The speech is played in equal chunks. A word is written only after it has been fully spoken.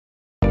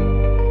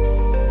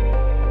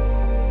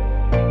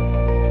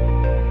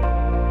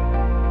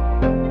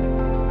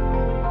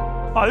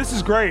This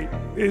is great.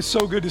 It is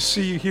so good to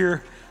see you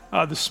here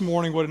this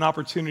morning. What an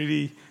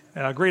opportunity,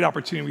 a great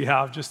opportunity we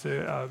have just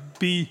to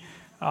be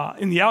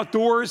in the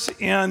outdoors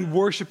and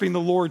worshiping the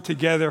Lord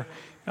together.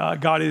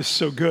 God is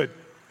so good.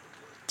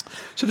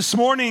 So this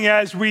morning,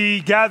 as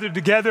we gather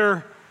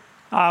together,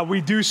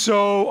 we do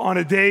so on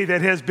a day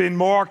that has been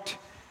marked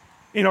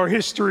in our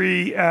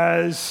history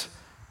as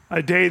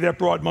a day that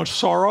brought much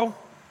sorrow,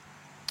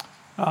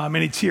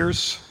 many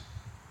tears,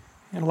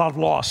 and a lot of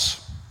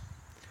loss.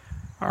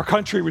 Our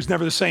country was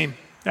never the same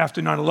after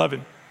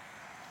 9/11.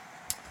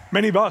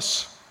 Many of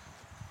us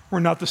were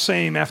not the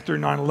same after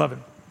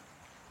 9/11.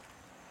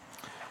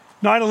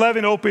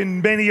 9/11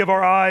 opened many of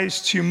our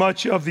eyes to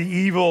much of the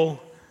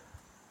evil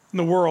in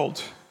the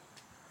world.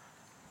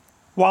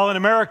 While in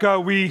America,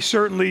 we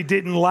certainly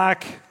didn't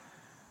lack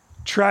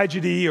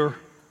tragedy or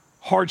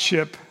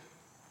hardship.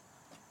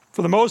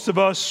 For the most of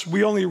us,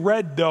 we only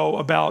read, though,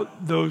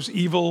 about those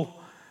evil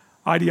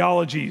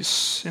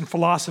ideologies and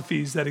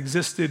philosophies that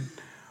existed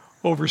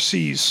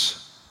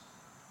overseas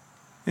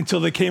until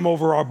they came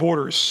over our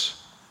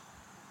borders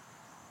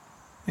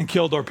and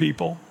killed our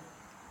people.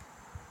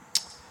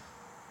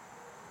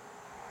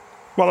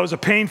 While it was a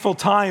painful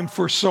time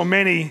for so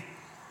many,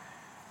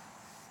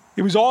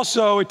 it was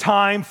also a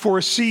time for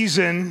a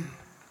season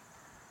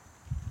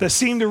that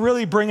seemed to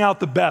really bring out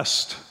the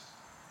best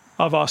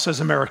of us as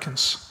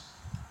Americans.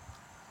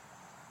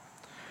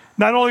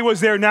 Not only was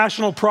there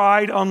national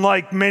pride,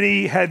 unlike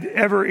many had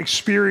ever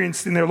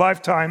experienced in their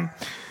lifetime,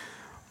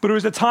 but it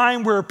was a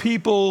time where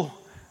people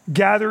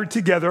gathered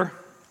together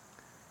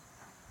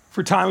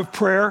for time of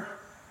prayer,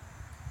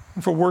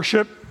 and for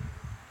worship,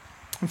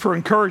 and for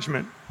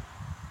encouragement.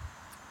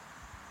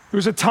 It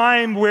was a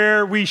time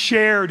where we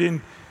shared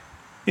in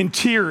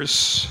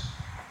tears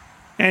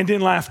and in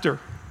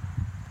laughter.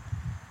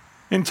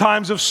 In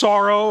times of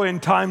sorrow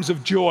and times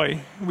of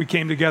joy, we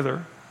came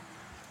together.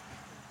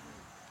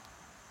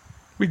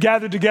 We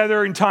gathered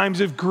together in times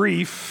of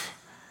grief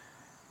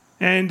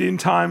and in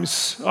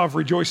times of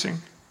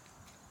rejoicing.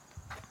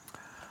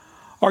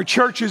 Our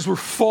churches were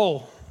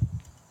full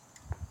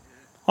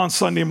on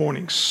Sunday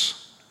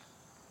mornings.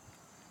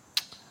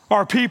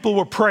 Our people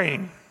were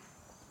praying.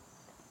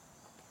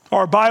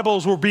 Our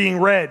Bibles were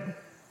being read.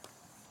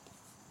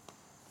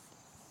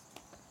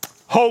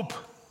 Hope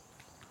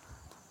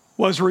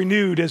was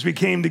renewed as we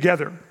came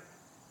together.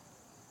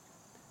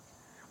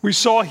 We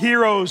saw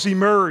heroes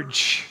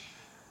emerge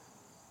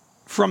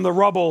from the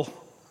rubble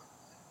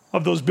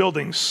of those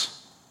buildings.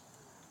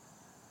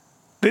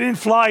 They didn't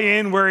fly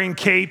in wearing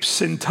capes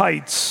and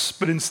tights,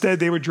 but instead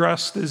they were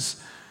dressed as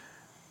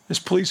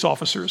police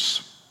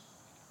officers,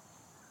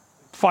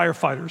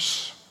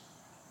 firefighters,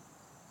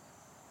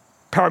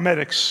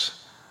 paramedics,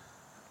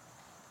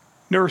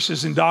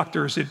 nurses, and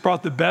doctors. It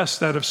brought the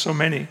best out of so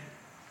many.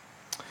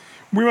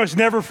 We must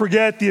never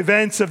forget the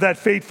events of that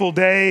fateful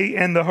day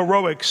and the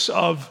heroics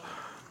of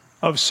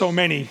so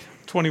many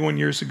 21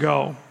 years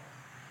ago.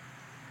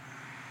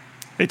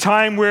 A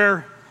time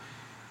where,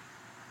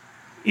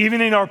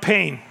 even in our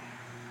pain,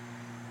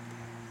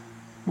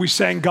 we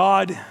sang,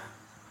 God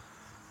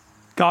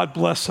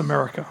bless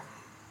America.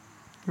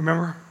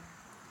 Remember?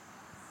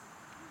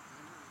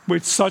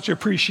 With such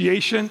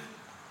appreciation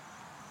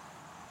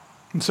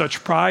and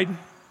such pride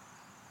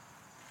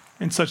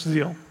and such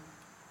zeal.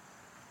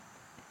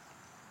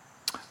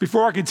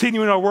 Before I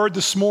continue in our word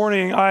this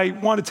morning, I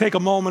want to take a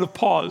moment of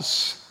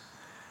pause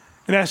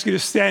and ask you to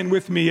stand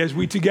with me as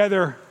we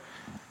together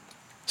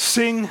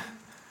sing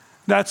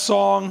that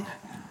song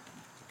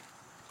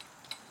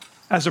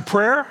as a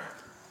prayer,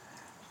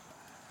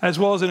 as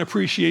well as an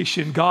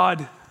appreciation.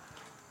 God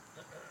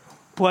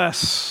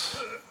bless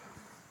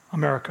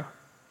America.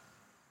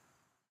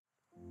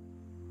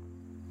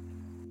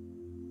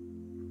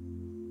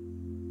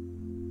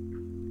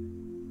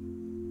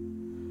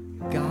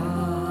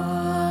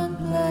 God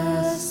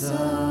bless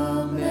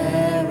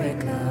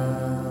America,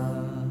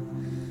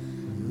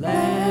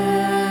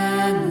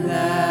 land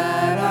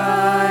that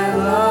I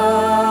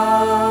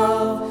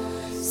love.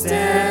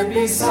 Stand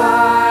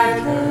beside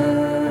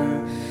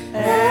her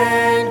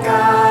and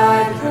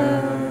guide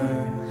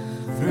her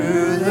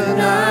through the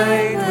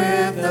night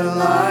with the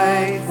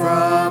light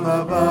from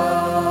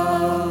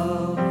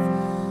above.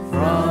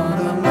 From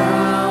the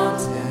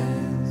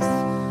mountains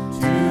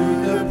to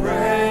the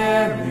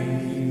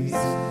prairies,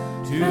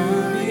 to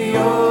the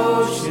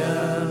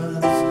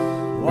oceans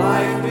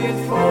white with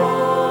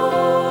foam.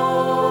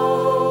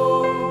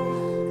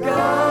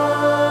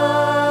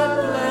 God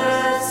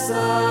bless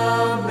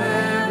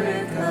America,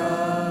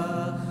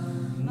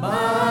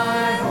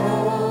 my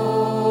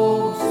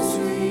home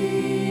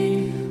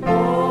sweet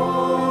home.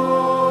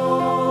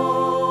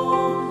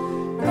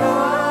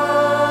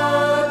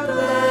 God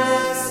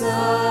bless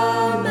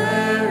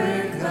America,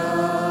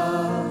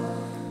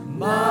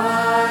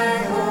 my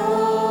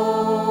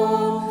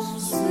home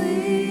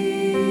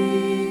sweet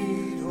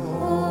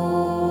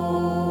home.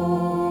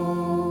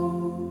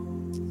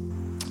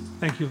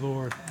 Thank you,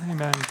 Lord.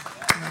 Amen.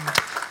 Amen.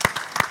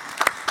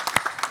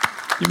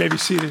 You may be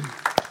seated.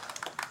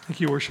 Thank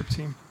you, worship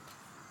team.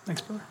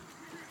 Thanks, brother.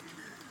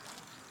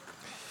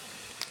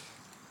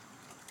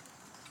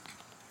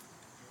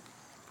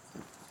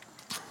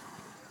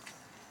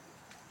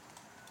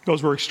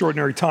 Those were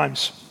extraordinary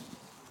times.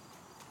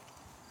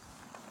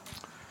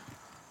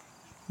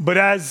 But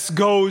as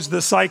goes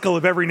the cycle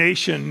of every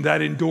nation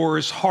that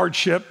endures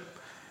hardship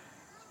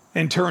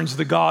and turns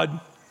to God,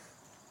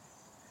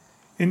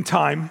 in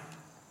time,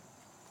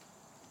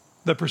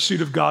 the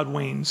pursuit of God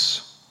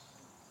wanes.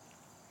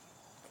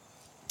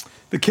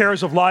 The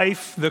cares of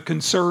life, the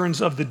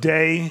concerns of the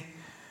day,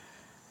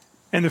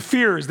 and the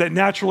fears that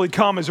naturally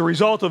come as a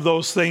result of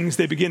those things,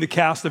 they begin to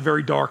cast a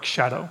very dark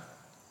shadow.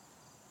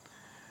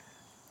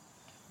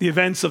 The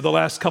events of the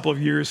last couple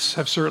of years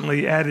have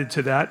certainly added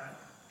to that.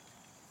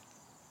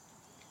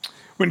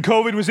 When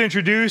COVID was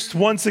introduced,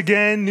 once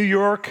again, New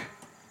York,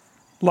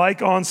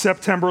 like on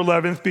September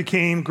 11th,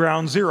 became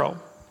ground zero,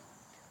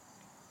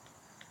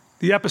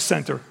 the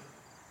epicenter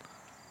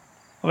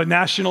of a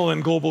national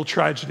and global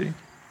tragedy.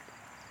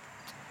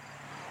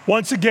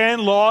 Once again,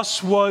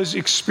 loss was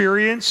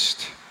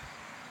experienced,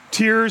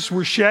 tears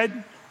were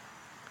shed,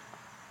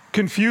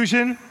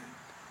 confusion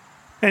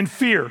and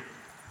fear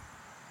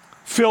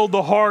filled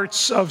the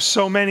hearts of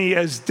so many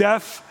as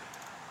death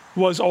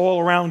was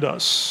all around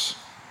us,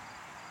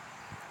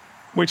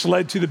 which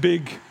led to the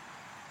big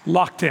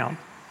lockdown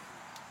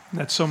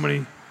that so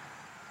many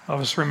of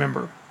us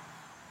remember.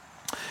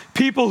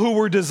 People who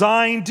were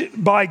designed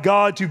by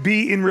God to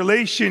be in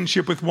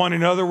relationship with one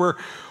another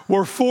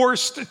were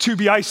forced to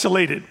be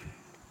isolated,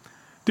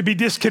 to be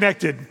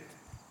disconnected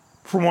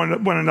from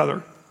one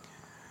another.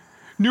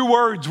 New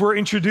words were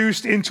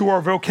introduced into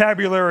our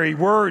vocabulary,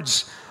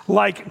 words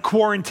like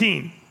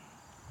quarantine,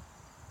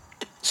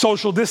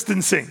 social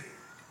distancing,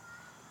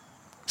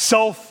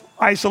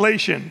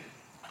 self-isolation,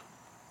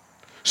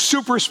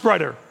 super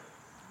spreader.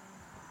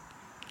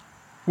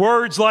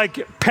 Words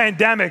like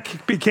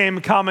pandemic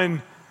became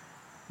common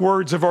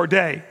words of our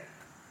day.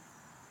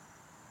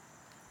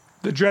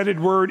 The dreaded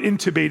word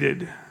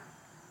intubated,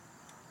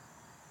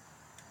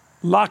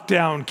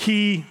 lockdown,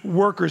 key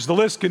workers. The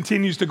list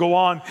continues to go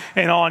on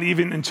and on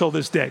even until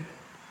this day.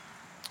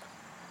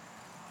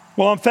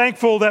 Well, I'm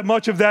thankful that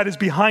much of that is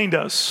behind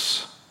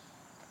us.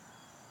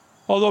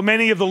 Although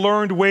many of the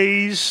learned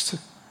ways,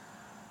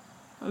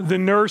 the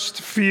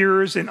nursed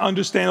fears and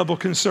understandable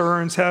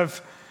concerns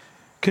have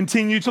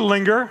continued to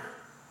linger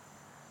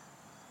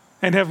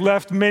and have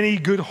left many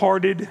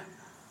good-hearted,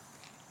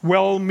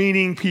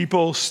 well-meaning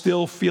people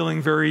still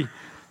feeling very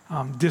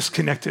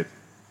disconnected.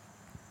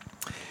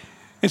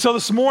 And so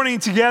this morning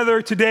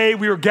today,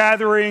 we are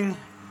gathering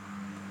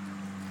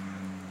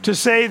to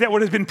say that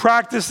what has been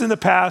practiced in the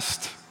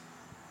past,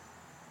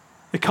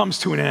 it comes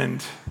to an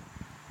end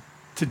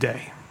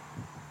today.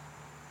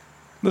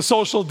 The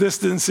social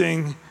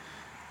distancing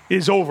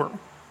is over.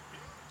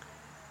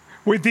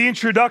 With the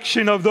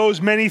introduction of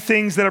those many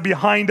things that are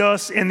behind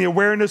us and the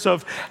awareness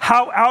of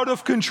how out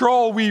of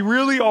control we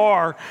really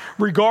are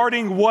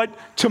regarding what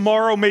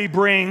tomorrow may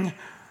bring,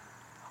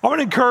 I want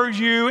to encourage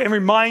you and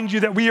remind you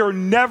that we are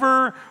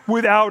never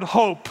without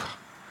hope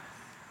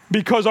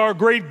because our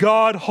great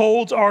God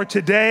holds our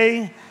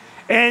today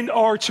and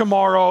our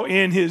tomorrow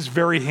in his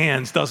very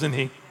hands, doesn't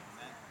he?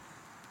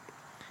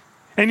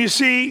 And you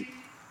see,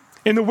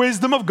 in the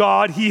wisdom of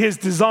God, he has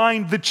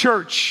designed the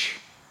church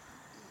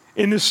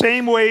in the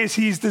same way as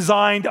he's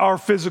designed our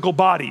physical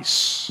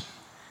bodies.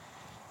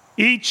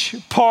 Each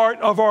part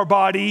of our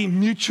body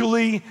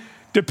mutually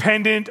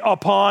dependent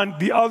upon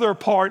the other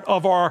part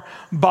of our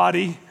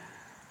body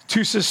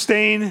to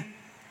sustain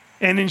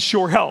and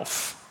ensure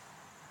health.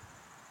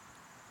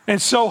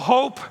 And so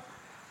hope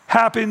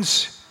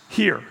happens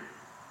here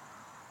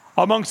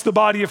amongst the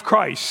body of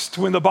Christ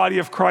when the body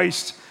of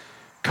Christ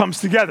comes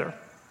together.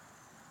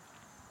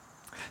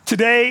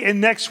 Today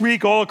and next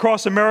week, all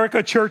across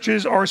America,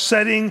 churches are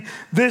setting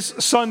this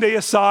Sunday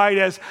aside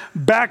as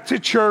Back to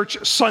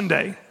Church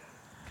Sunday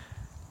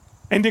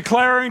and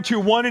declaring to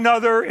one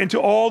another and to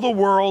all the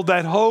world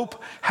that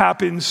hope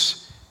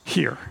happens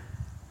here.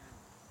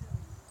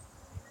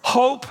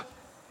 Hope,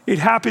 it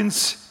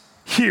happens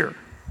here.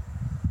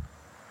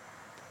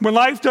 When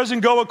life doesn't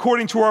go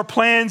according to our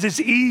plans,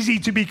 it's easy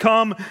to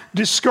become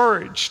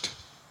discouraged.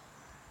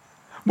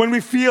 When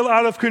we feel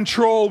out of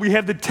control, we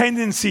have the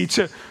tendency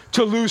to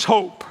lose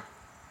hope.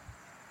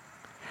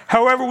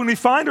 However, when we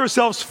find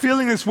ourselves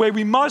feeling this way,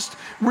 we must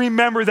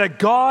remember that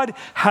God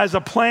has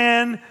a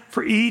plan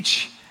for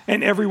each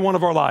and every one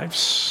of our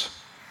lives.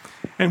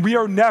 And we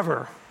are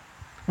never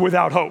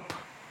without hope.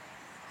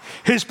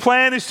 His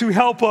plan is to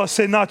help us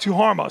and not to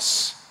harm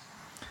us.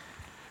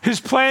 His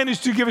plan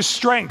is to give us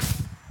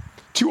strength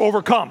to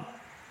overcome.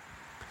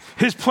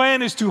 His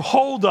plan is to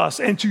hold us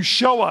and to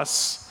show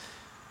us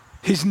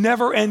his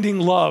never-ending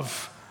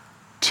love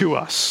to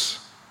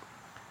us.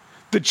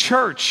 The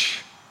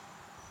church,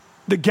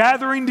 the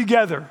gathering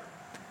together,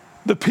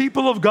 the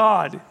people of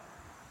God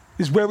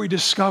is where we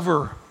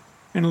discover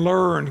and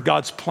learn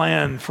God's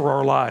plan for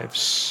our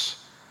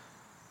lives.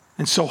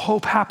 And so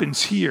hope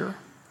happens here.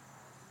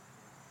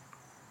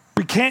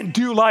 We can't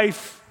do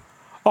life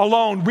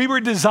alone. We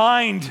were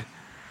designed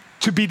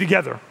to be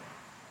together.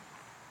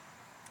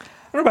 I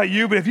don't know about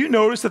you, but have you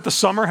noticed that the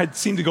summer had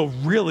seemed to go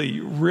really,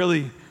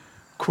 really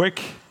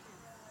quick?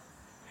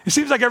 It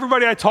seems like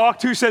everybody I talk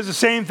to says the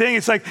same thing.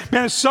 It's like,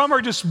 man, the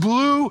summer just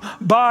blew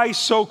by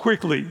so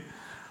quickly.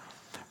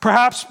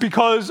 Perhaps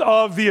because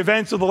of the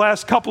events of the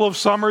last couple of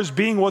summers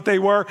being what they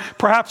were.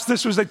 Perhaps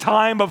this was a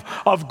time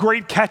of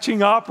great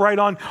catching up, right,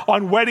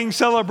 on wedding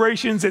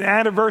celebrations and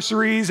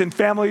anniversaries and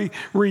family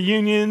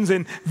reunions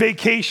and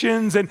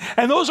vacations. And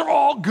those are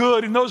all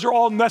good and those are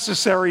all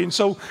necessary. And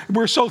so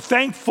we're so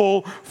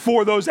thankful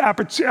for those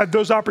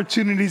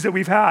opportunities that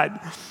we've had.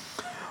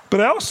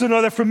 But I also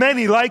know that for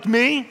many like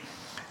me,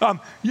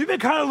 you've been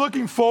kind of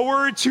looking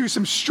forward to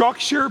some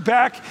structure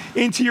back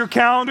into your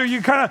calendar.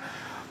 You kind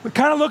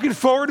of looking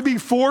forward to being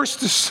forced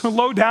to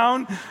slow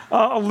down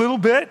a little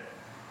bit.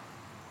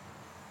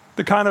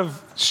 The kind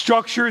of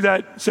structure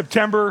that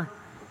September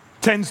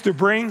tends to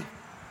bring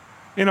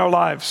in our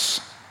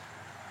lives.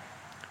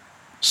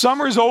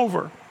 Summer's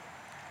over.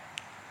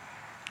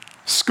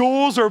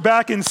 Schools are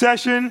back in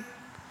session,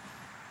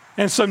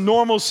 and some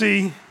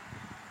normalcy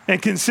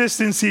and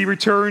consistency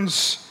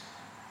returns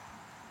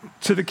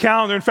to the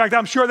calendar. In fact,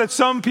 I'm sure that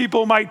some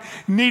people might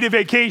need a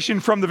vacation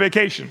from the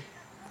vacation,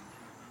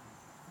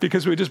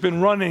 because we've just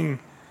been running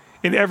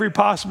in every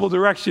possible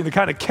direction to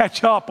kind of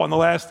catch up on the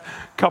last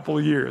couple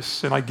of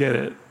years. And I get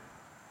it.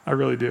 I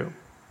really do.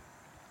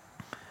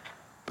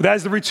 But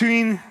as the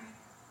routine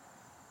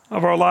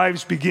of our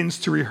lives begins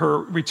to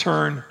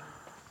return,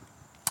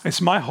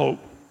 it's my hope,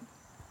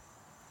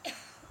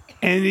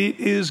 and it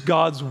is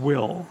God's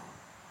will,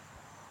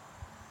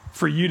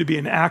 for you to be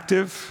an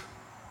active,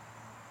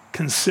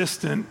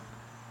 consistent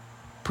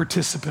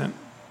participant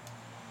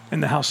in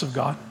the house of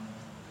God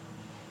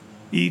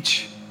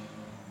each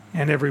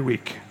and every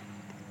week.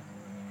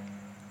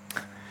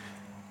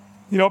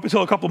 You know, up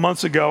until a couple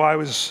months ago, I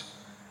was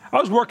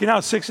working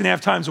out 6.5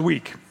 times a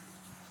week.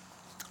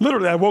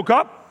 Literally, I woke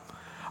up.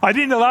 I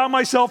didn't allow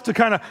myself to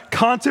kind of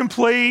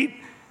contemplate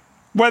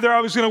whether I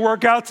was going to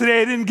work out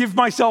today. I didn't give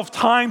myself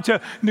time to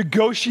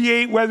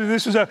negotiate whether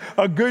this was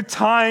a good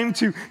time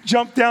to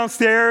jump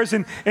downstairs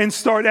and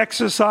start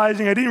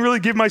exercising. I didn't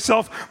really give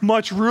myself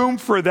much room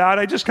for that.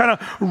 I just kind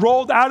of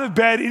rolled out of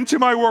bed into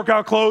my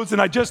workout clothes,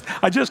 and I just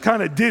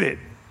kind of did it.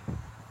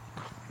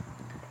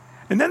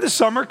 And then the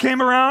summer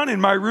came around and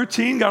my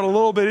routine got a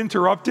little bit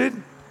interrupted.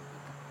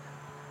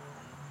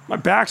 My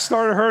back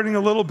started hurting a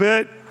little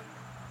bit.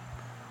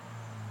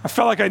 I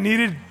felt like I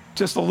needed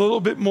just a little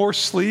bit more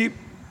sleep.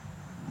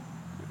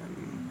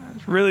 I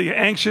was really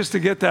anxious to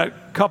get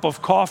that cup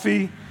of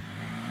coffee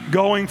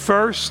going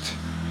first.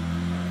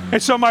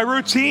 And so my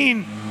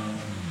routine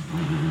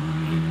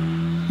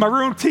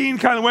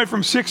kind of went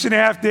from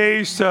 6.5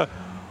 days to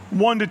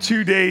 1 to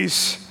 2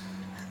 days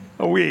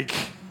a week.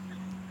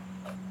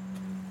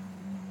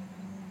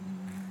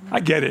 I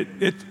get it.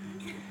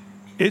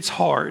 It's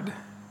hard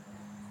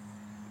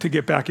to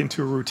get back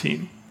into a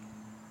routine.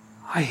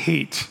 I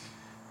hate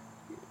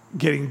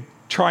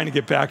trying to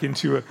get back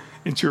into a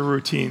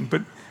routine.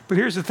 But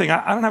here's the thing.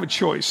 I don't have a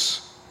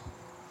choice.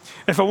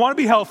 If I want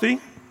to be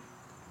healthy,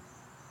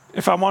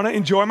 if I want to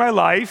enjoy my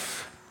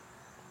life,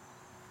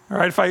 all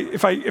right,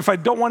 if I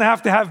don't want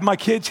to have my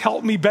kids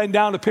help me bend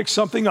down to pick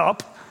something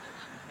up,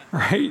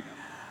 right?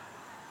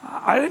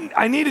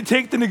 I need to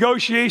take the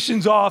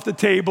negotiations off the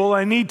table.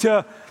 I need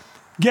to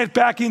get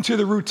back into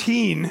the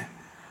routine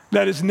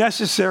that is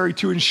necessary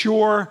to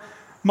ensure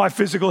my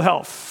physical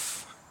health.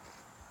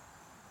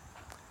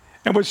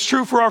 And what's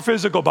true for our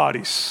physical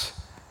bodies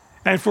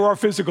and for our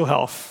physical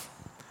health,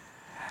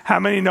 how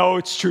many know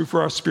it's true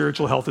for our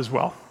spiritual health as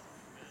well?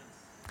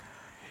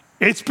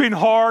 It's been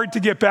hard to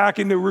get back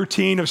in the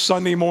routine of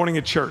Sunday morning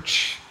at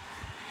church.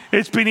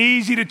 It's been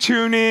easy to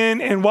tune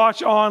in and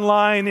watch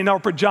online in our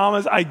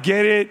pajamas. I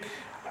get it.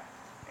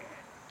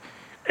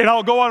 And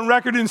I'll go on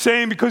record in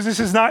saying, because this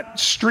is not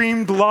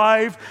streamed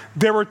live,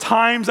 there were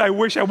times I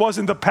wish I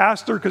wasn't the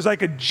pastor because I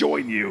could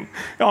join you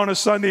on a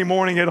Sunday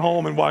morning at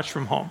home and watch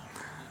from home.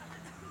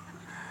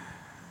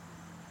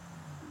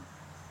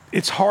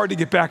 It's hard to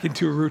get back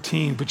into a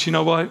routine, but you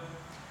know what?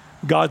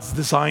 God's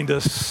designed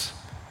us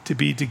to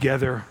be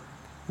together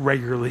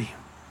regularly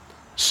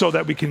so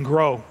that we can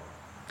grow.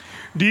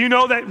 Do you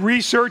know that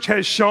research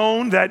has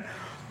shown that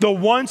the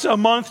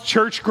once-a-month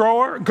church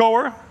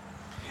goer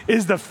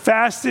is the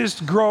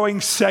fastest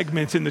growing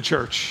segment in the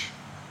church?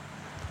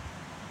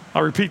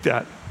 I'll repeat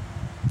that.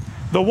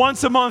 The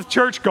once-a-month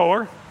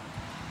churchgoer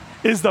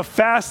is the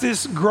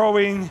fastest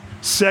growing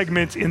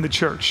segment in the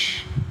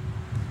church.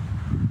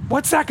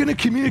 What's that going to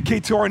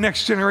communicate to our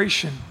next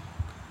generation?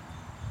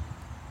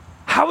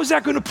 How is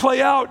that going to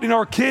play out in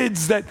our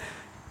kids that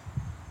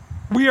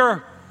we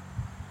are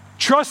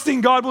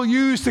trusting God will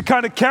use to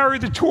kind of carry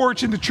the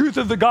torch and the truth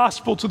of the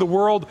gospel to the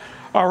world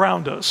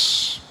around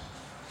us?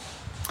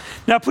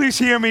 Now, please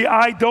hear me.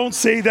 I don't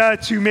say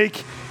that to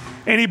make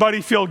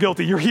anybody feel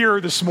guilty. You're here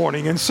this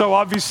morning, and so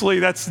obviously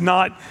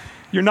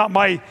you're not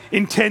my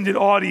intended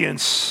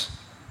audience.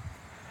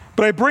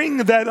 But I bring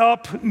that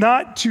up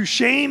not to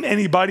shame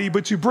anybody,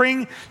 but to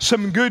bring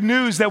some good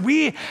news that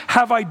we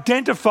have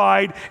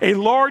identified a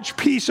large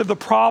piece of the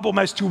problem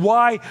as to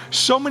why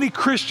so many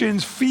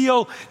Christians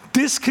feel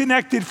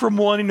disconnected from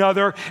one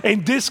another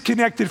and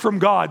disconnected from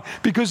God,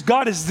 because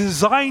God has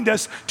designed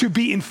us to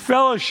be in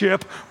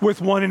fellowship with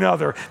one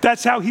another.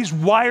 That's how He's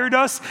wired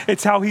us.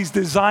 It's how He's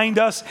designed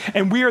us.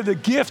 And we are the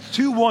gift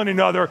to one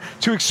another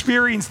to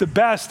experience the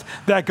best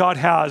that God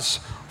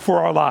has for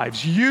our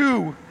lives.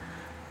 You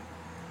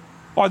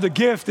are the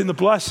gift and the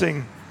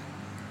blessing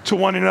to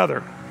one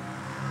another.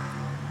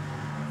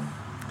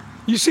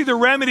 You see, the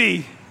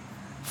remedy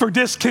for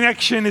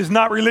disconnection is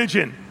not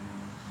religion.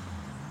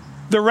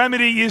 The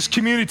remedy is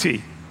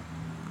community.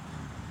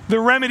 The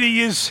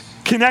remedy is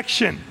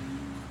connection.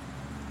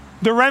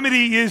 The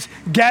remedy is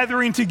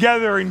gathering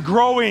together and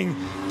growing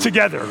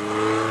together.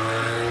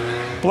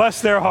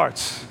 Bless their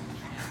hearts.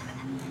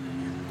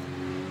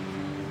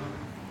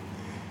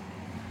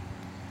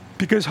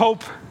 Because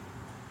hope,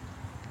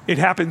 it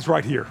happens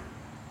right here.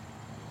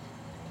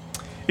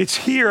 It's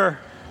here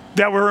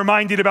that we're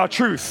reminded about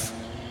truth.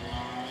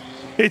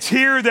 It's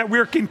here that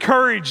we're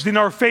encouraged in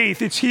our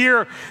faith. It's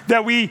here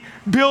that we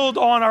build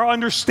on our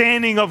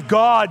understanding of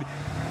God,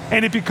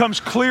 and it becomes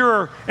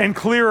clearer and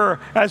clearer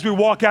as we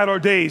walk out our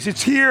days.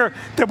 It's here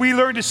that we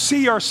learn to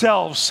see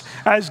ourselves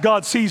as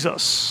God sees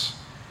us.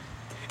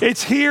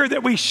 It's here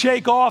that we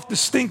shake off the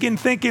stinking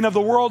thinking of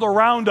the world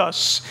around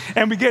us,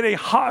 and we get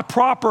a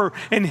proper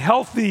and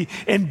healthy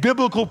and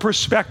biblical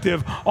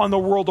perspective on the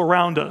world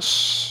around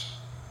us.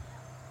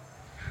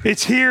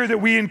 It's here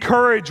that we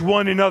encourage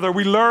one another,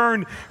 we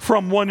learn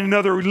from one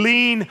another, we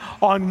lean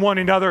on one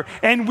another,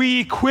 and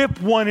we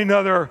equip one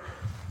another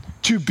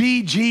to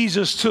be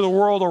Jesus to the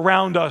world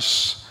around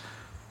us,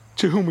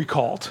 to whom we're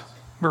called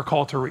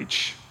to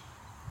reach.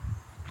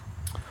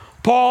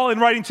 Paul, in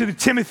writing to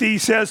Timothy,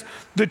 says,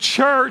 the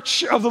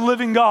church of the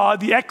living God,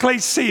 the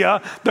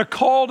ecclesia, the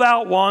called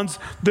out ones,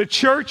 the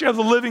church of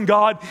the living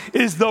God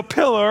is the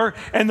pillar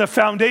and the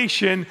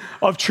foundation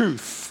of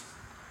truth.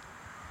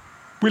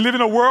 We live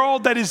in a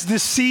world that is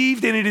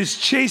deceived, and it is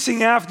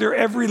chasing after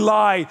every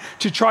lie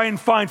to try and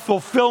find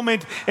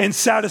fulfillment and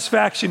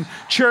satisfaction.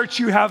 Church,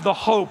 you have the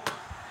hope.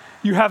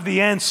 You have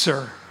the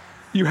answer.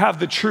 You have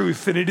the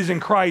truth, and it is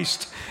in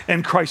Christ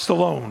and Christ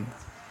alone.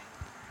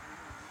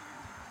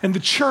 And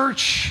the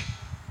church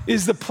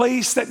is the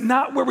place that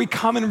not where we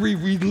come and we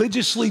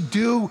religiously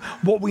do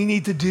what we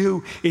need to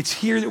do. It's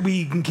here that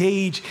we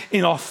engage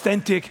in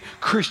authentic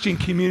Christian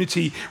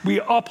community.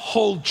 We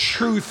uphold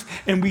truth,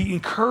 and we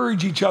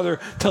encourage each other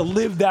to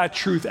live that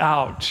truth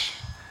out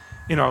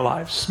in our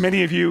lives.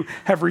 Many of you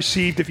have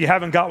received, if you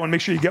haven't got one,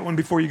 make sure you get one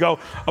before you go,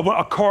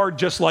 a card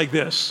just like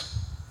this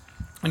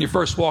when you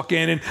first walk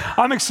in. And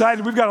I'm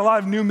excited. We've got a lot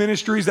of new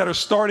ministries that are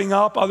starting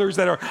up, others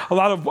that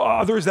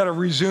are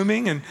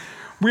resuming, and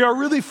we are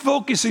really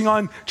focusing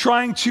on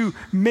trying to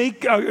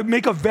make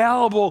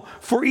available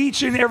for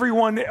each and every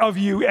one of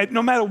you, at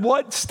no matter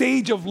what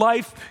stage of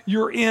life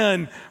you're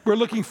in. We're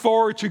looking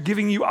forward to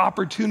giving you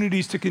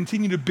opportunities to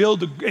continue to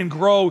build and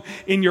grow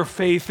in your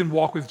faith and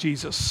walk with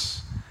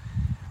Jesus.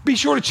 Be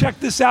sure to check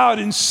this out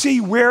and see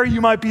where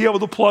you might be able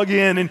to plug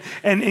in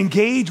and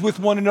engage with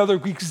one another,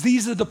 because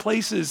these are the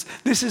places.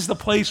 This is the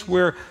place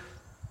where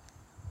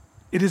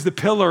it is the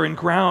pillar and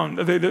ground,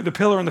 the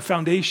pillar and the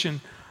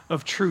foundation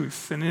of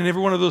truth. And in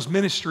every one of those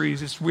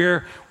ministries, it's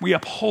where we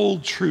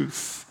uphold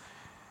truth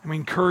and we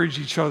encourage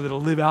each other to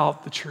live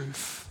out the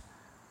truth.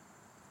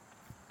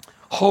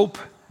 Hope,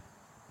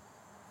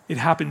 it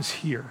happens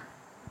here.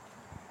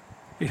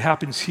 It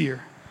happens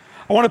here.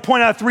 I want to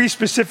point out 3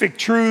 specific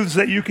truths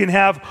that you can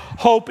have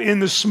hope in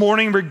this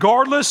morning,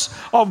 regardless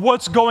of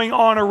what's going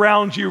on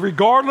around you,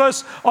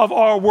 regardless of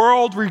our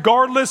world,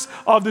 regardless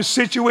of the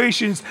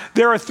situations.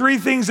 There are 3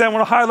 things that I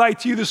want to highlight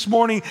to you this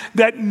morning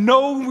that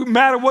no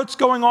matter what's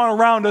going on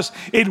around us,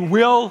 it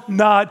will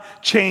not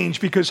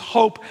change, because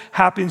hope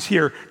happens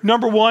here.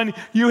 Number 1,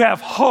 you have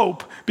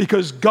hope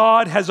because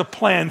God has a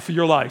plan for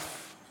your life.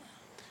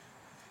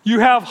 You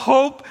have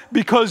hope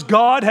because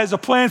God has a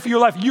plan for your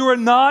life. You are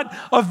not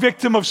a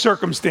victim of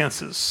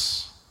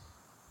circumstances.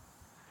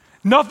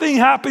 Nothing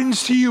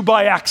happens to you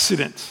by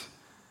accident.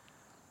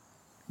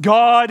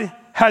 God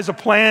has a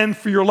plan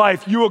for your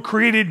life. You are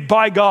created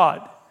by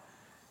God.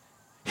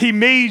 He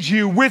made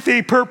you with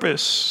a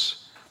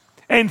purpose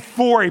and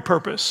for a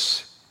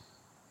purpose.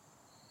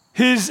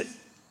 His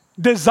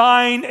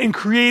design and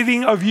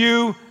creating of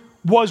you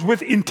was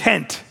with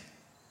intent.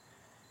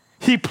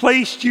 He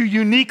placed you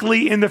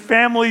uniquely in the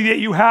family that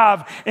you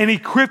have and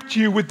equipped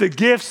you with the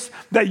gifts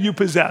that you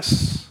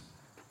possess.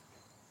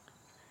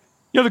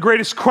 You know, the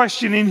greatest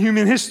question in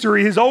human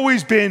history has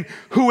always been,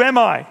 who am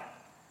I?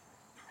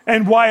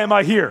 And why am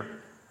I here?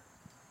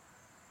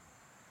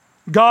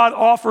 God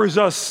offers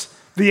us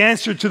the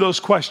answer to those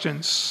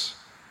questions,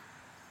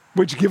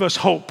 which give us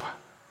hope.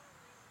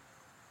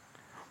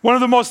 One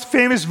of the most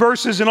famous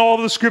verses in all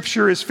of the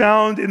scripture is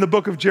found in the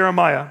book of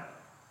Jeremiah.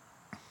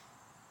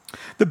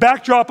 The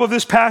backdrop of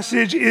this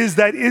passage is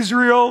that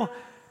Israel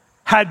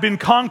had been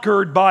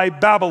conquered by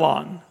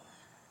Babylon.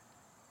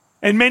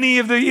 and many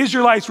of the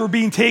Israelites were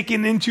being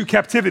taken into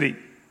captivity.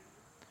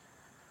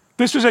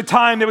 This was a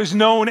time that was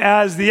known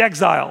as the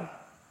exile.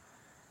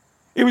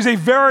 It was a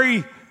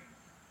very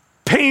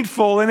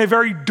painful and a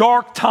very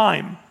dark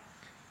time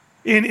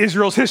in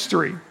Israel's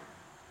history.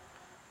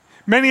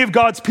 Many of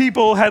God's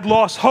people had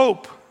lost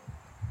hope,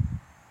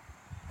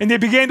 and they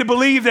began to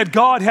believe that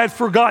God had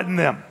forgotten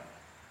them.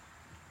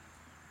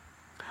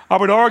 I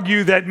would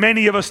argue that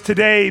many of us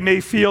today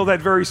may feel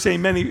that very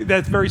same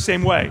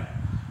way.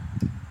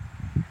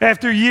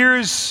 After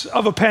years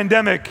of a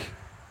pandemic,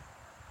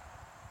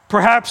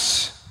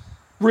 perhaps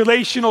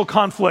relational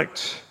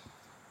conflict,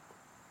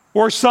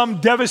 or some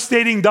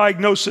devastating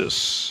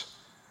diagnosis,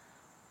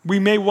 we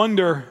may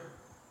wonder,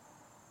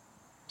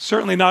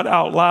 certainly not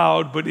out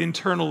loud, but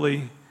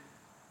internally,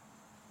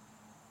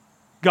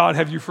 God,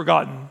 have you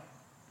forgotten?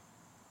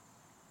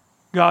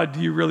 God,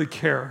 do you really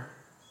care?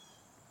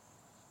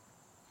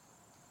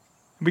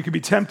 We could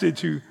be tempted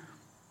to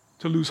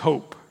lose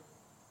hope.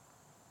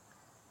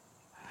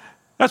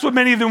 That's what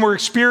many of them were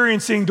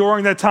experiencing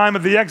during that time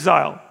of the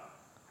exile.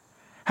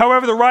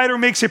 However, the writer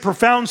makes a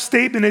profound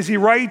statement as he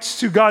writes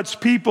to God's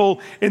people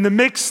in the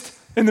midst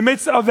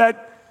of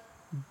that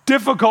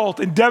difficult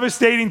and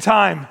devastating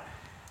time.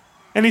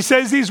 And he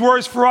says these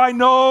words, "For I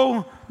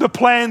know the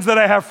plans that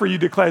I have for you,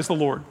 declares the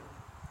Lord.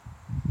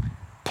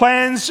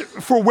 Plans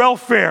for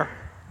welfare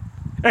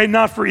and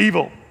not for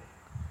evil,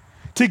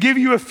 to give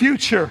you a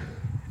future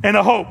and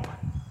a hope.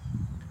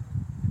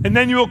 And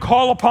then you will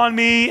call upon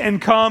me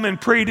and come and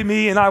pray to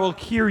me, and I will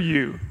hear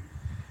you.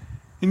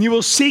 And you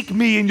will seek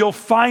me, and you'll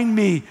find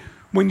me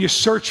when you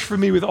search for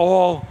me with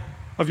all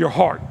of your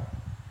heart."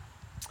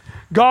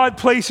 God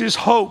places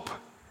hope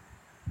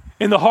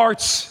in the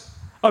hearts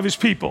of his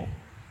people.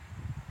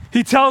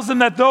 He tells them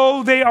that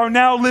though they are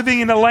now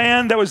living in a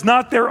land that was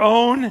not their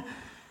own,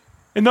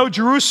 and though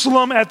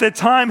Jerusalem at that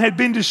time had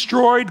been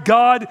destroyed,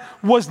 God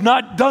was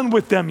not done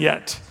with them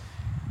yet.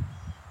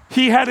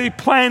 He had a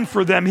plan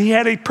for them. He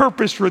had a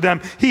purpose for them.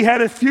 He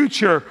had a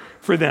future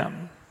for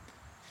them.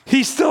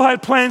 He still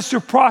had plans to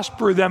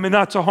prosper them and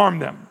not to harm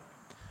them.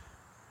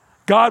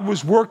 God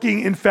was working,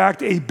 in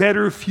fact, a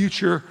better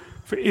future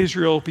for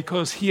Israel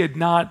because he had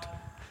not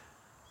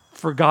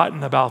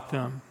forgotten about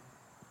them.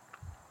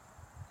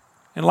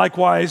 And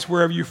likewise,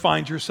 wherever you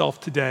find yourself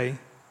today,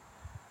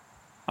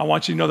 I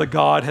want you to know that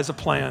God has a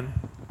plan,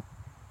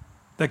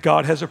 that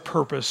God has a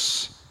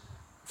purpose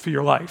for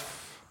your life.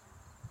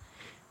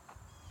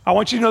 I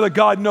want you to know that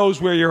God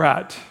knows where you're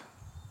at.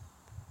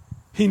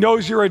 He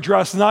knows your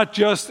address, not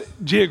just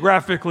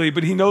geographically,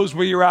 but he knows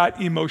where you're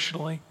at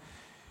emotionally.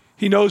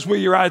 He knows where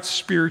you're at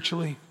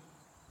spiritually.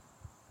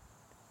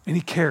 And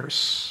he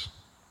cares.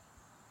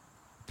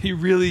 He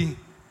really,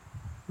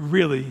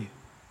 really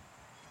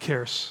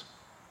cares.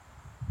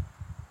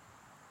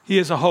 He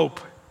has a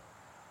hope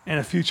and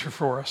a future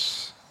for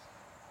us.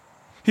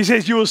 He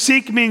says, "You will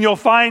seek me and you'll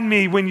find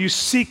me when you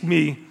seek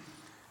me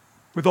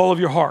with all of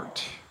your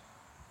heart."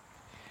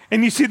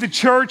 And you see, the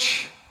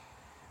church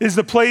is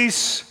the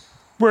place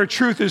where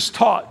truth is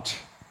taught.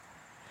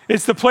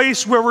 It's the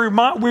place where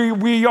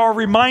we are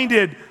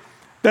reminded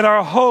that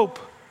our hope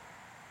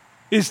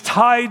is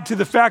tied to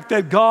the fact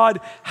that God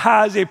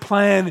has a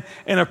plan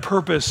and a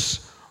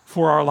purpose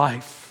for our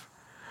life.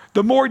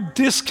 The more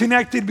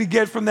disconnected we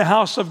get from the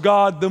house of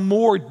God, the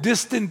more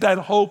distant that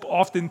hope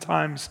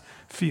oftentimes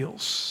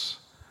feels.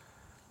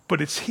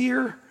 But it's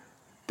here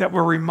that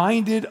we're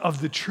reminded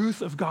of the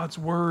truth of God's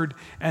word,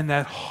 and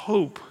that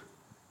hope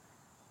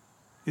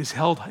is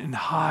held in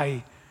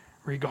high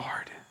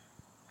regard.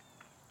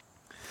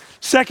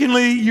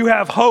 Secondly, you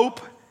have hope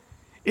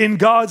in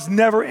God's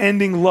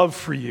never-ending love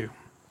for you.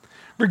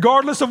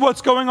 Regardless of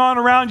what's going on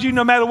around you,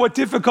 no matter what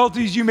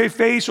difficulties you may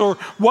face or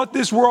what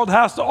this world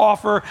has to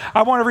offer,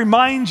 I want to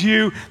remind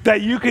you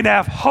that you can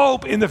have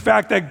hope in the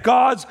fact that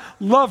God's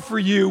love for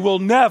you will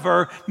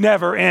never,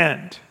 never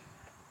end.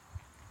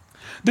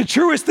 The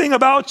truest thing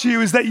about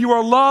you is that you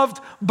are loved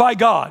by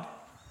God.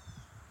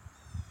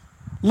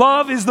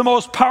 Love is the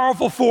most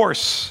powerful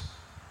force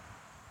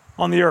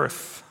on the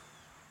earth.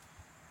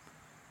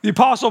 The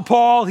Apostle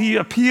Paul, he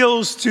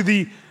appeals to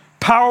the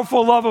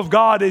powerful love of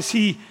God as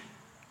he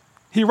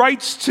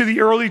writes to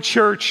the early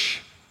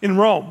church in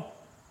Rome.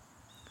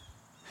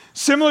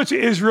 Similar to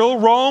Israel,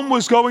 Rome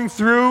was going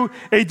through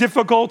a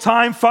difficult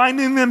time,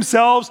 finding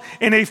themselves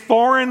in a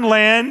foreign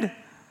land,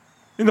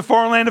 in the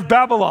foreign land of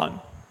Babylon.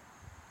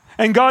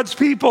 And God's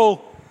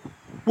people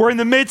were in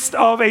the midst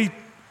of a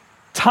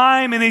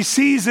time and a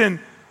season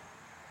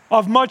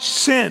of much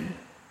sin.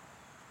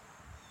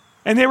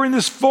 And they were in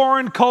this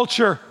foreign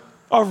culture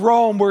of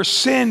Rome where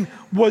sin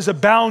was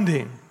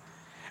abounding.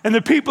 And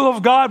the people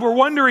of God were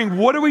wondering,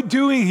 what are we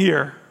doing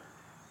here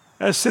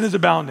as sin is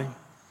abounding?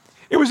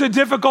 It was a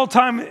difficult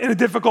time and a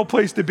difficult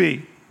place to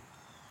be,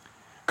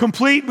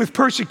 complete with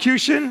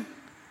persecution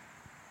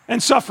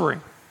and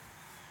suffering.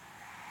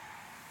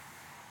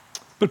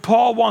 But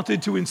Paul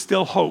wanted to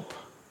instill hope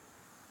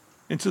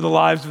into the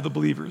lives of the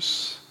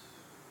believers.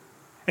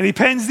 And he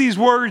pens these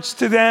words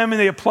to them, and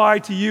they apply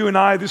to you and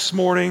I this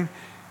morning.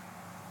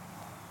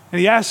 And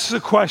he asks a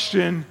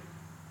question,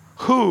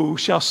 Who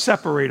shall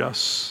separate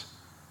us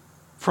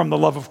from the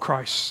love of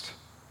Christ?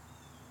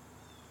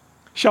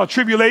 Shall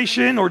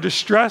tribulation or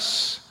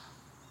distress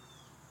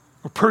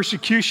or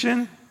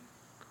persecution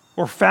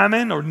or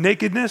famine or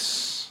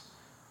nakedness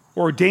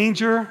or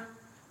danger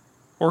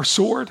or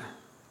sword?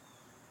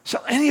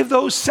 Shall any of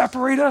those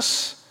separate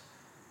us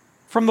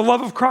from the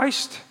love of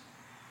Christ?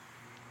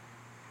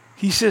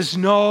 He says,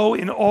 no,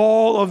 in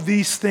all of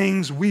these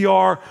things we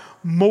are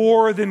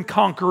more than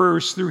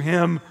conquerors through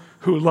him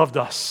who loved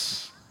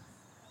us.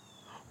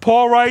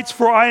 Paul writes,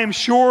 for I am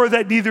sure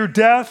that neither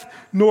death,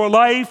 nor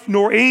life,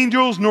 nor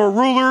angels, nor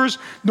rulers,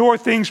 nor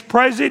things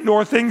present,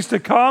 nor things to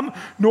come,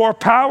 nor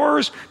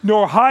powers,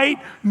 nor height,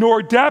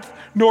 nor depth,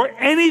 nor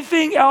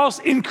anything else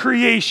in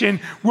creation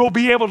will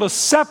be able to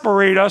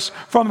separate us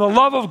from the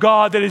love of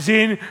God that is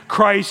in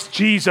Christ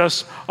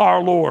Jesus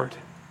our Lord.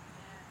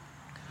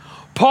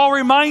 Paul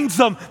reminds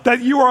them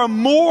that you are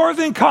more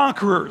than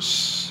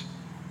conquerors.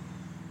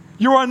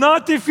 You are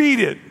not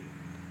defeated.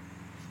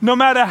 No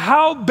matter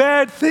how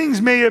bad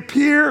things may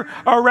appear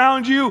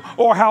around you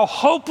or how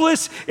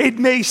hopeless it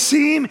may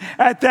seem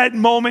at that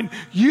moment,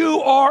 you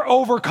are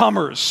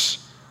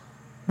overcomers.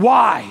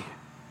 Why?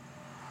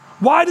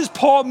 Why does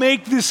Paul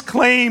make this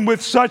claim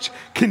with such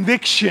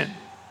conviction?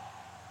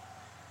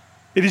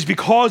 It is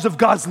because of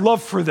God's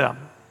love for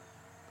them.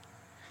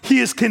 He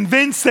is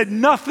convinced that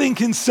nothing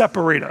can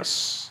separate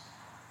us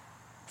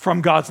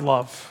from God's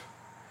love.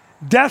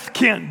 Death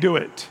can't do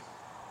it.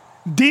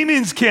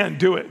 Demons can't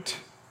do it.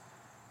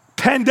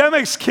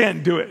 Pandemics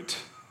can't do it.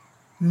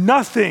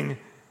 Nothing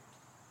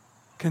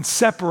can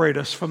separate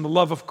us from the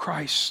love of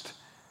Christ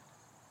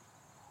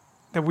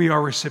that we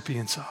are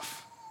recipients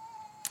of.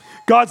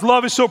 God's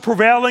love is so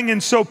prevailing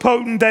and so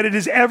potent that it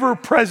is ever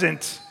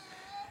present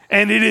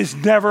and it is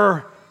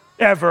never,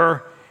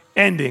 ever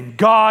ending.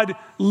 God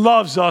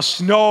loves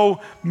us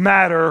no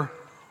matter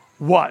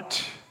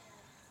what.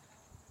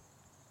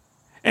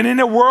 And in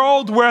a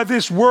world where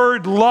this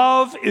word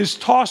love is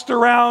tossed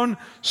around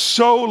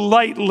so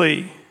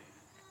lightly,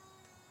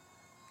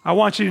 I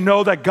want you to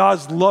know that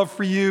God's love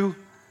for you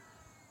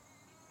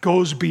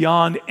goes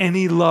beyond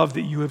any love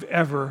that you have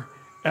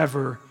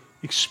ever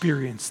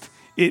experienced.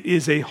 It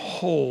is a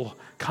whole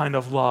kind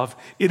of love.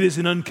 It is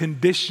an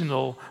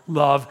unconditional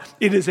love.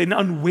 It is an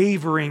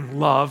unwavering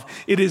love.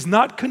 It is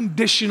not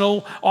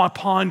conditional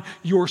upon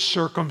your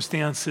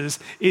circumstances.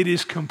 It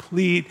is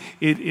complete.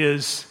 It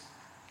is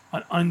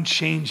an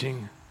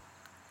unchanging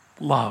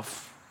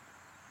love.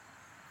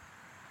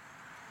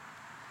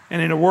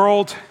 And in a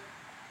world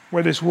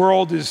where this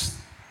word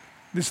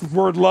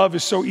love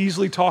is so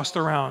easily tossed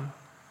around,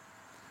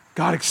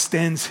 God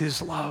extends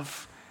his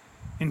love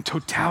in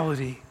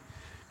totality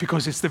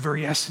because it's the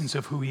very essence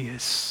of who he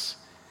is.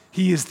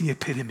 He is the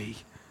epitome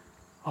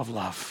of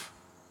love.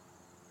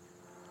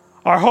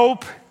 Our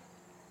hope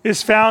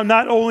is found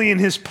not only in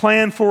his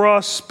plan for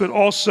us, but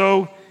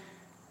also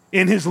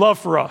in his love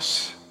for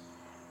us.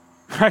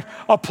 Right?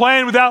 A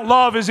plan without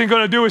love isn't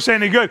going to do us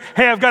any good.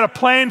 Hey, I've got a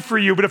plan for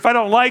you, but if I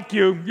don't like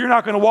you, you're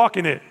not going to walk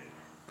in it.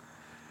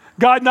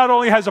 God not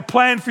only has a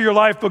plan for your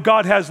life, but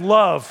God has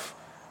love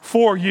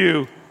for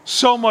you,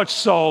 so much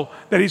so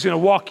that he's going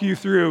to walk you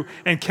through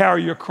and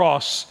carry you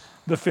across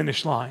the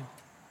finish line.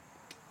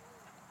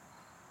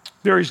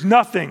 There is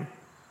nothing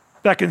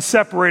that can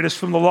separate us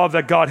from the love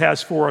that God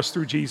has for us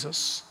through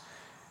Jesus.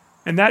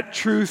 And that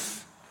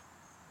truth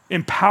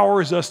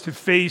empowers us to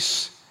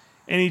face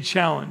any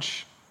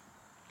challenge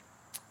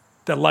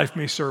that life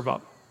may serve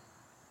up.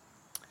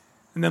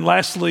 And then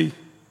lastly,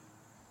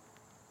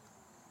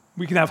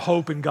 we can have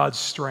hope in God's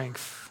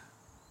strength.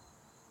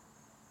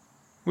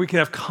 We can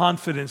have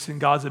confidence in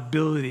God's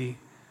ability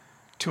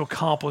to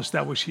accomplish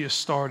that which he has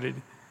started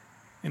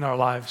in our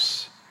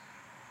lives.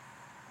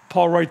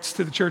 Paul writes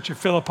to the church of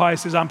Philippi,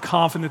 says, I'm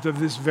confident of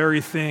this very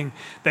thing,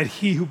 that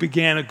he who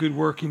began a good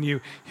work in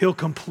you, he'll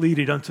complete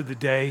it unto the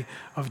day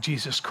of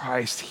Jesus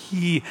Christ.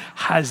 He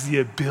has the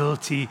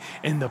ability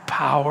and the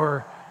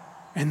power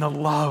and the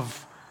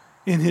love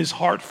in his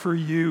heart for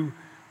you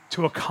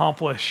to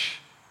accomplish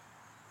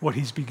what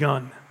he's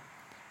begun.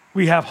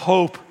 We have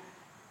hope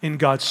in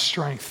God's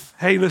strength.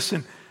 Hey,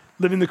 listen,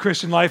 living the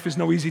Christian life is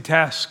no easy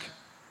task.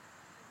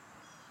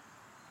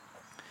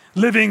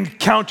 Living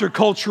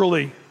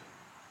counterculturally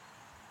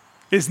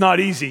is not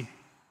easy.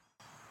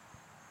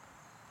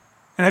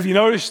 And have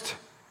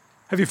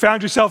you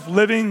found yourself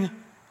living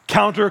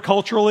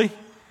counterculturally?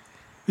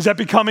 Is that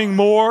becoming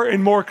more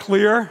and more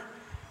clear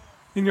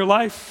in your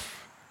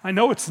life? I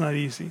know it's not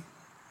easy.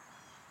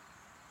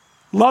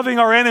 Loving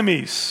our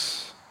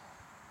enemies,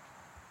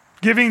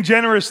 giving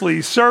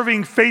generously,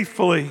 serving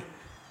faithfully,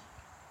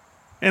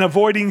 and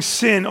avoiding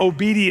sin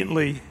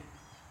obediently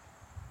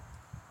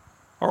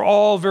are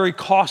all very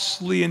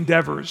costly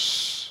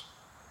endeavors.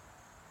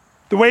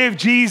 The way of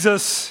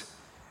Jesus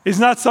is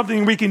not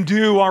something we can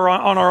do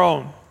on our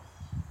own.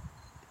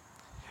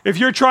 If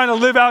you're trying to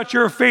live out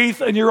your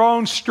faith in your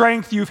own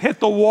strength, you've hit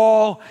the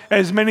wall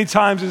as many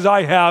times as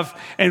I have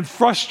and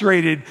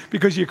frustrated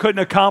because you couldn't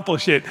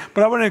accomplish it.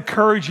 But I want to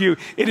encourage you,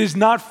 it is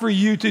not for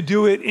you to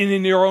do it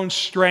in your own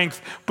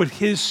strength, but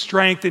His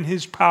strength and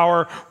His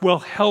power will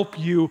help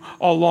you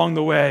along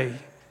the way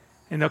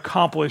and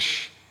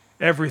accomplish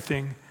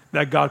everything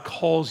that God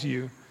calls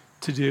you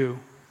to do.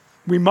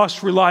 We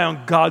must rely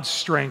on God's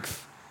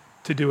strength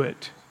to do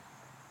it.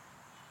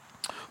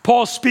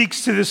 Paul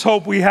speaks to this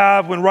hope we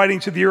have when writing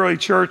to the early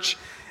church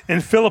in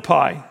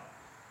Philippi.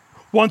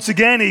 Once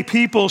again, a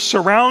people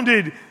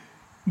surrounded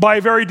by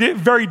a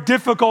very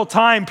difficult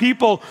time,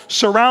 people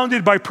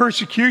surrounded by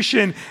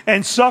persecution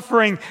and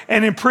suffering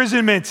and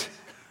imprisonment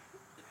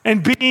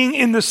and being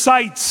in the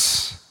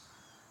sights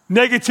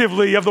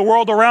negatively of the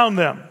world around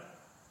them.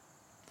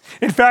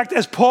 In fact,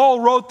 as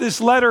Paul wrote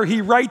this letter,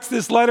 he writes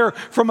this letter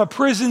from a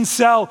prison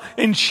cell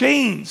in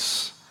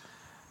chains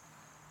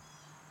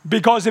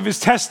because of his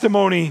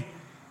testimony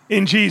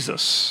in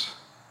Jesus.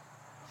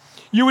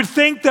 You would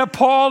think that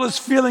Paul is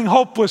feeling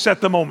hopeless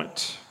at the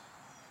moment.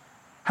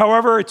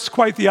 However, it's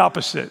quite the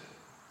opposite.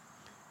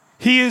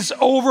 He is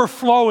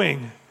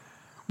overflowing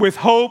with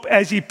hope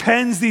as he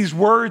pens these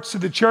words to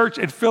the church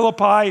at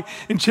Philippi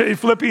in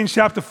Philippians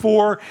chapter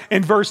 4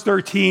 and verse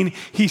 13.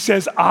 He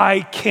says,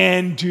 I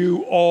can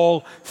do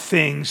all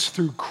things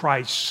through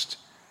Christ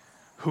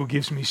who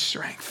gives me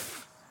strength.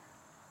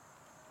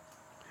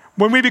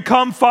 When we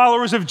become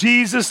followers of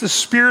Jesus, the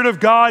Spirit of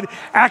God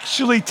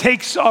actually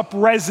takes up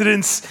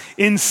residence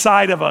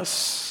inside of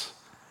us.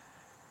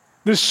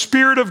 The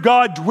Spirit of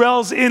God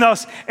dwells in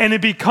us, and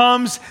it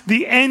becomes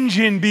the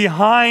engine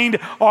behind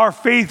our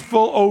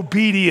faithful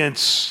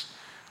obedience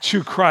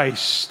to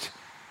Christ.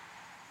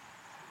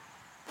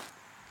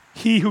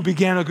 He who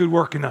began a good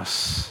work in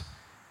us,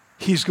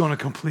 He's going to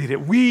complete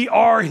it. We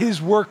are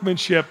His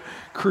workmanship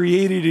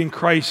created in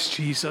Christ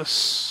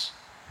Jesus.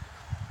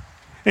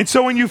 And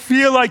so when you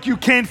feel like you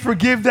can't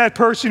forgive that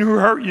person who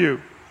hurt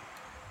you,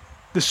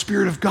 the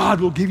Spirit of God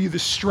will give you the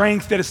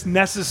strength that is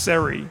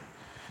necessary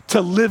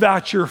to live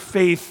out your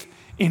faith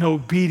in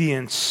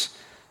obedience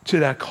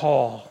to that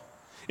call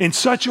in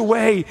such a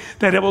way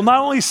that it will not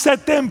only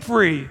set them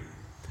free,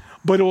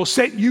 but it will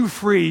set you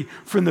free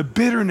from the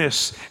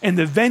bitterness and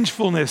the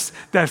vengefulness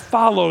that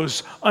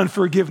follows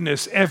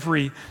unforgiveness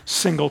every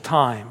single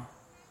time.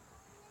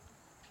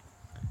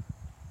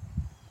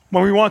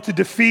 When we want to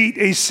defeat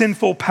a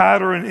sinful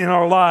pattern in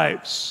our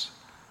lives.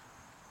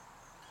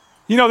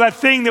 You know, that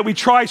thing that we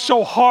try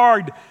so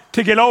hard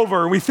to get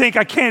over, and we think,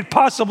 I can't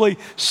possibly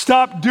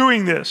stop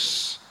doing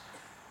this.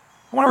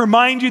 I want to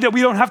remind you that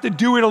we don't have to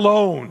do it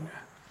alone.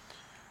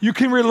 You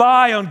can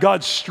rely on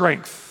God's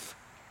strength.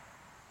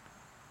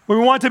 When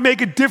we want to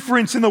make a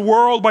difference in the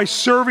world by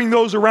serving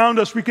those around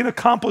us, we can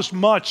accomplish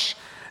much,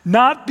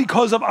 not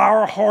because of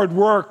our hard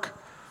work,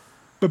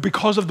 but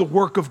because of the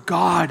work of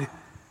God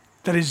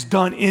that is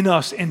done in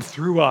us and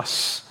through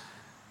us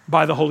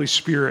by the Holy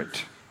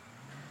Spirit.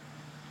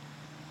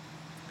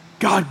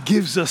 God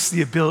gives us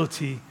the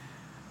ability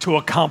to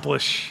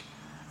accomplish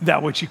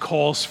that which He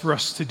calls for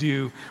us to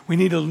do. We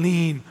need to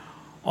lean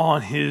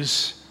on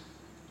His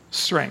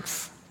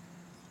strength.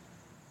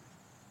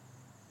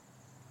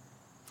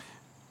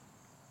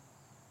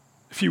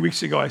 A few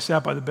weeks ago, I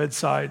sat by the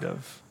bedside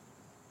of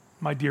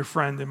my dear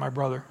friend and my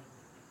brother,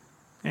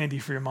 Andy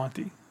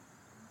Friamonti.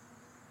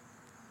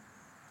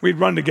 We'd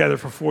run together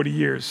for 40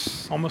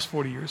 years, almost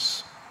 40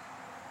 years.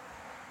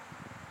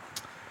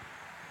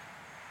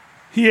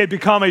 He had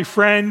become a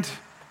friend,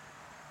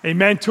 a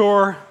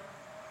mentor,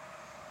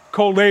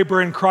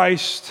 co-laborer in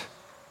Christ,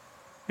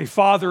 a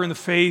father in the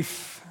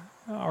faith.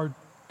 Our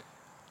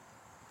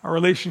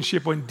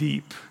relationship went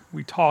deep.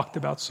 We talked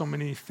about so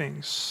many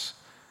things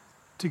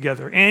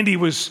together. Andy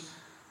was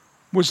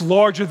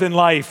larger than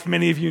life,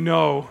 many of you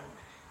know.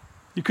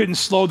 You couldn't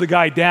slow the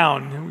guy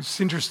down. It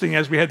was interesting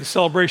as we had the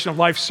celebration of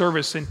life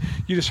service and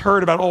you just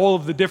heard about all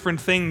of the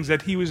different things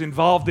that he was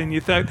involved in. You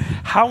thought,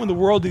 how in the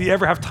world did he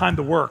ever have time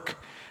to work?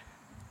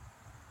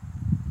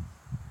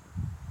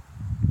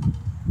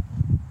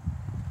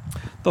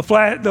 The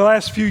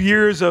last few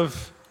years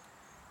of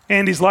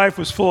Andy's life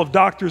was full of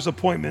doctor's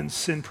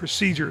appointments and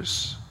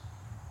procedures,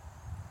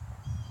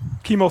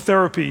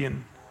 chemotherapy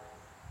and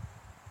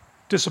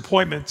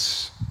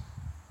disappointments,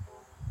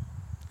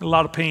 a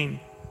lot of pain.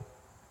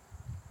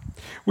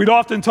 We'd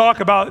often talk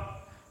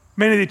about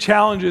many of the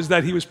challenges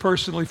that he was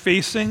personally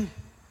facing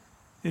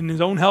in his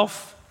own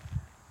health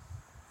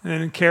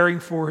and in caring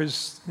for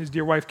his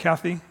dear wife,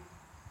 Kathy.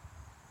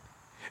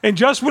 And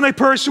just when a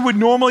person would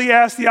normally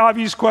ask the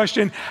obvious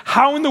question,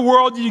 how in the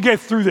world do you get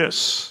through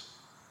this?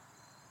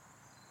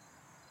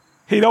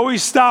 He'd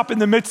always stop in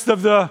the midst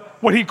of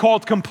what he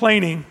called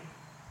complaining.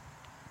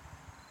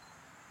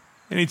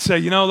 And he'd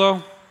say,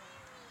 though,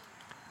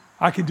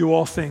 I can do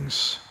all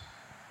things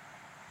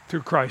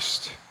through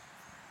Christ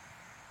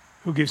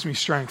who gives me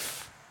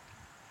strength.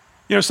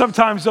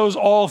 Sometimes those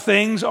all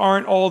things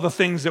aren't all the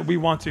things that we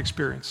want to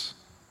experience.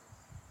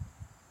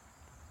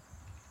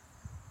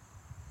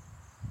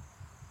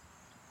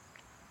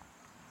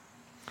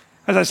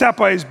 As I sat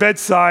by his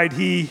bedside,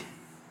 he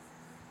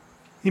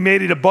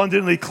made it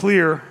abundantly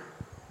clear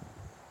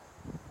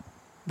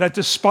that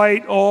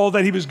despite all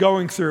that he was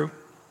going through,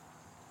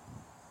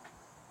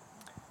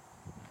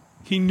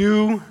 he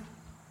knew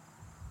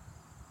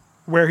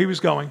where he was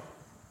going,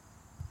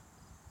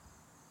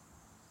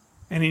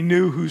 and he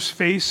knew whose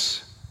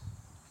face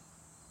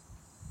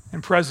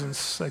and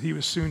presence that he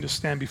was soon to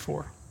stand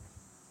before.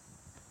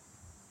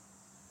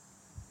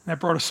 That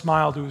brought a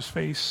smile to his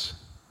face,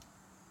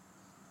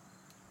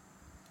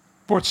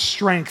 brought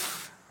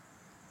strength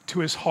to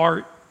his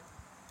heart,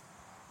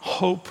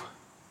 hope,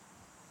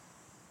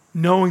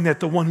 knowing that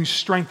the one who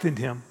strengthened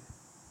him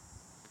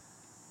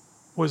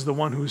was the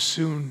one who was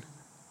soon,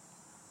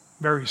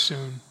 very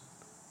soon,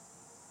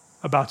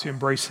 about to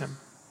embrace him.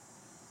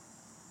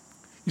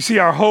 You see,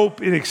 our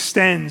hope, it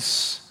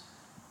extends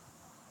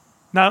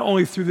not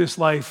only through this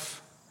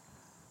life,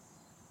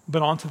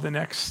 but onto the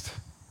next.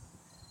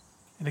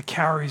 And it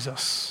carries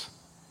us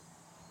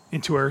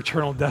into our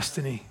eternal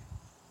destiny,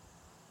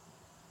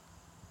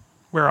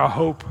 where our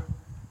hope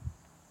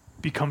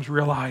becomes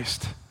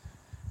realized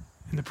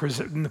in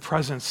the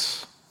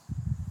presence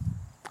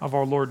of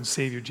our Lord and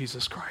Savior,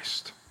 Jesus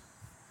Christ.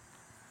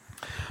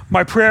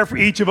 My prayer for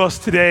each of us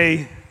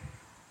today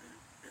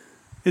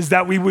is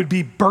that we would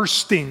be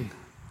bursting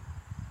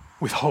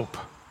with hope,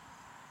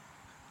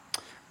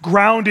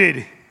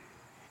 grounded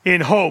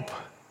in hope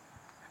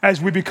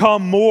as we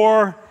become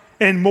more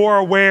and more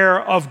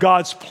aware of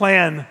God's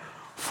plan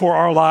for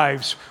our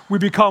lives. We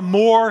become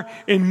more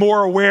and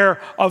more aware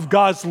of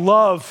God's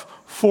love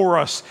for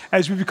us,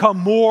 as we become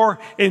more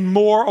and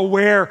more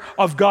aware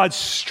of God's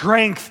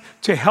strength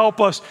to help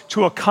us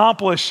to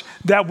accomplish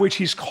that which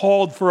He's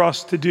called for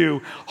us to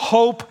do.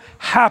 Hope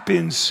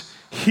happens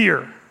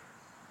here.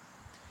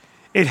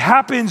 It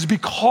happens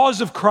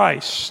because of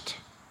Christ,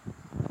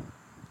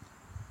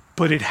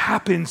 but it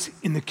happens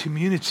in the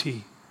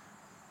community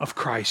of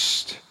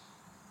Christ.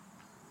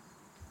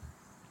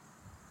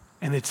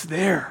 And it's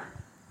there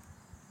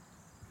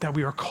that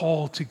we are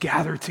called to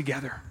gather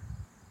together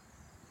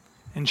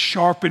and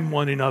sharpen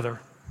one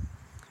another.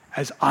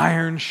 As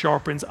iron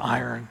sharpens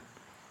iron,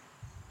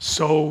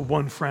 so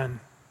one friend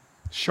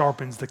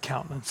sharpens the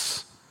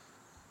countenance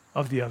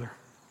of the other.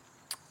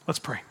 Let's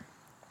pray.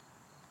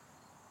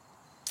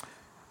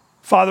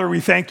 Father, we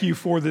thank you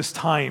for this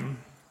time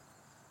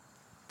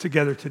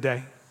together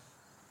today.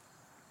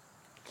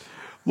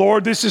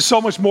 Lord, this is so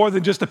much more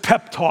than just a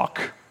pep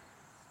talk,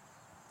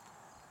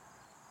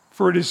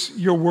 for it is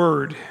your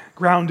word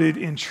grounded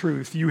in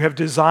truth. You have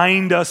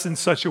designed us in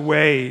such a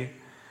way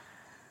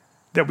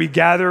that we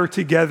gather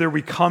together,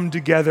 we come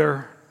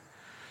together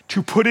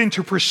to put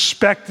into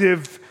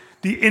perspective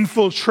the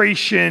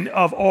infiltration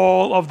of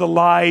all of the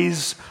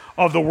lies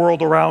of the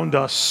world around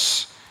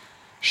us.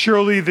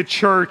 Surely the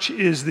church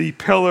is the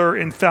pillar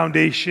and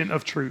foundation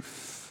of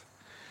truth.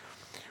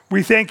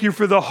 We thank you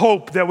for the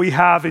hope that we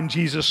have in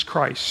Jesus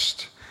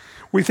Christ.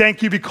 We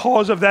thank you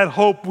because of that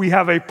hope we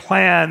have a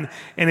plan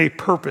and a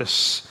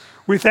purpose.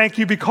 We thank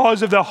you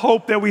because of the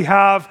hope that we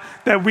have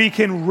that we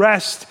can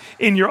rest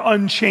in your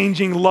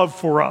unchanging love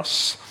for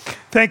us.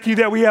 Thank you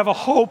that we have a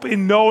hope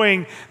in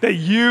knowing that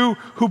you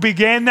who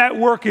began that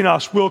work in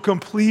us will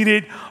complete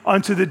it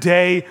unto the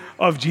day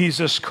of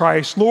Jesus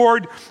Christ.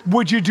 Lord,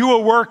 would you do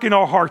a work in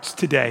our hearts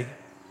today?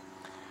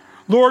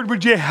 Lord,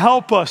 would you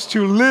help us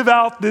to live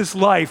out this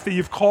life that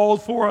you've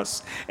called for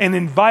us and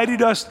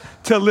invited us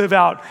to live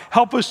out.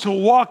 Help us to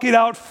walk it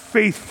out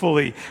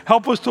faithfully.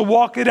 Help us to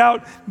walk it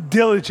out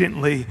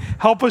diligently.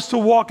 Help us to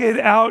walk it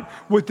out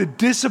with the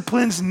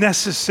disciplines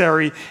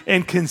necessary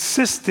and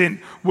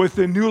consistent with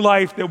the new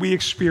life that we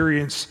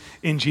experience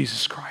in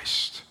Jesus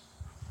Christ.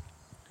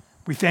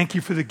 We thank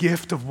you for the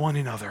gift of one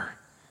another.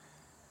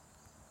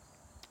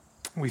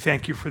 We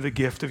thank you for the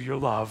gift of your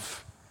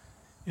love.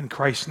 In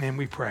Christ's name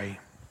we pray.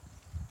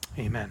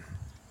 Amen.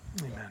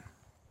 Amen.